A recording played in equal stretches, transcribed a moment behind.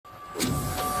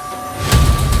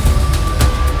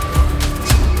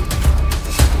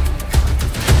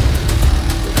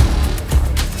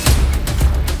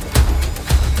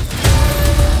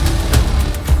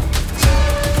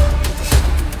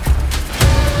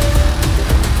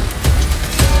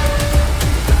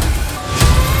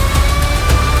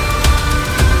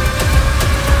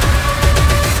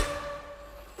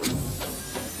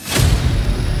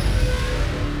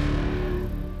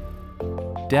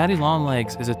Daddy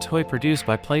Longlegs is a toy produced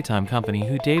by Playtime Company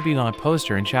who debuted on a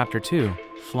poster in Chapter 2,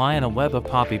 Fly in a Web of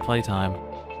Poppy Playtime.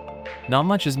 Not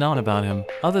much is known about him,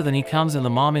 other than he comes in the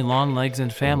Mommy Longlegs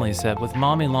and Family set with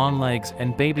Mommy Longlegs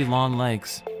and Baby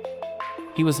Longlegs.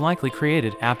 He was likely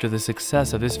created after the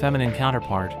success of his feminine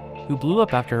counterpart, who blew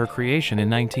up after her creation in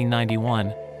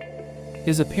 1991.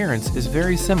 His appearance is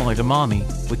very similar to Mommy,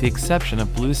 with the exception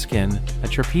of blue skin, a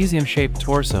trapezium-shaped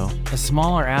torso, a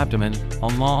smaller abdomen, a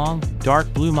long,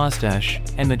 dark blue mustache,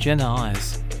 and magenta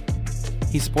eyes.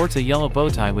 He sports a yellow bow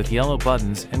tie with yellow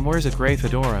buttons and wears a gray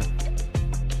fedora.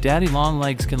 Daddy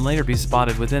Longlegs can later be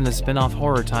spotted within the spin-off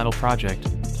horror title project,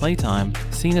 Playtime,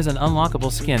 seen as an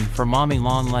unlockable skin for Mommy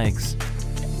Longlegs.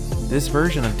 This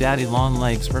version of Daddy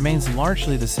Longlegs remains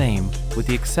largely the same, with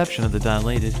the exception of the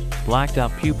dilated,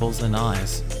 blacked-out pupils and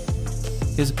eyes.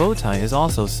 His bow tie is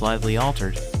also slightly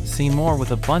altered, seen more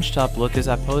with a bunched-up look as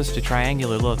opposed to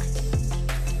triangular look.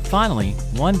 Finally,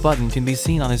 one button can be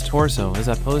seen on his torso as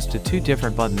opposed to two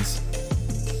different buttons.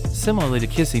 Similarly to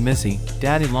Kissy Missy,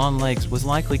 Daddy Longlegs was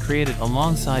likely created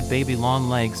alongside Baby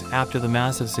Longlegs after the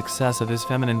massive success of his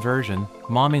feminine version,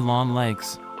 Mommy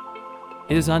Longlegs.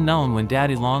 It is unknown when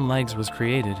Daddy Longlegs was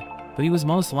created, but he was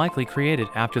most likely created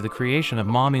after the creation of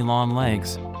Mommy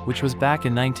Longlegs, which was back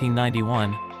in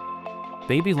 1991.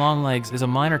 Baby Longlegs is a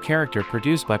minor character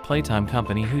produced by Playtime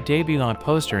Company who debuted on a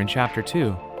poster in Chapter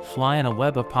 2, Fly in a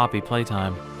Web of Poppy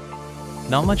Playtime.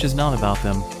 Not much is known about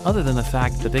them, other than the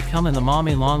fact that they come in the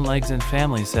Mommy Longlegs and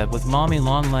Family set with Mommy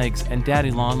Longlegs and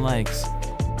Daddy Longlegs.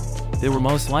 They were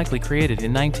most likely created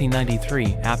in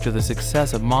 1993 after the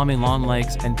success of Mommy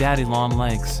Longlegs and Daddy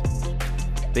Longlegs.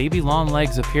 Baby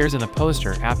Longlegs appears in a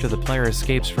poster after the player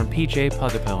escapes from PJ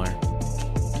Pugapillar.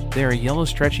 They are a yellow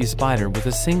stretchy spider with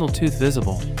a single tooth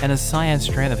visible, and a cyan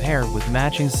strand of hair with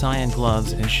matching cyan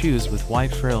gloves and shoes with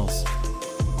white frills.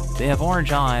 They have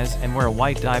orange eyes and wear a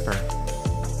white diaper.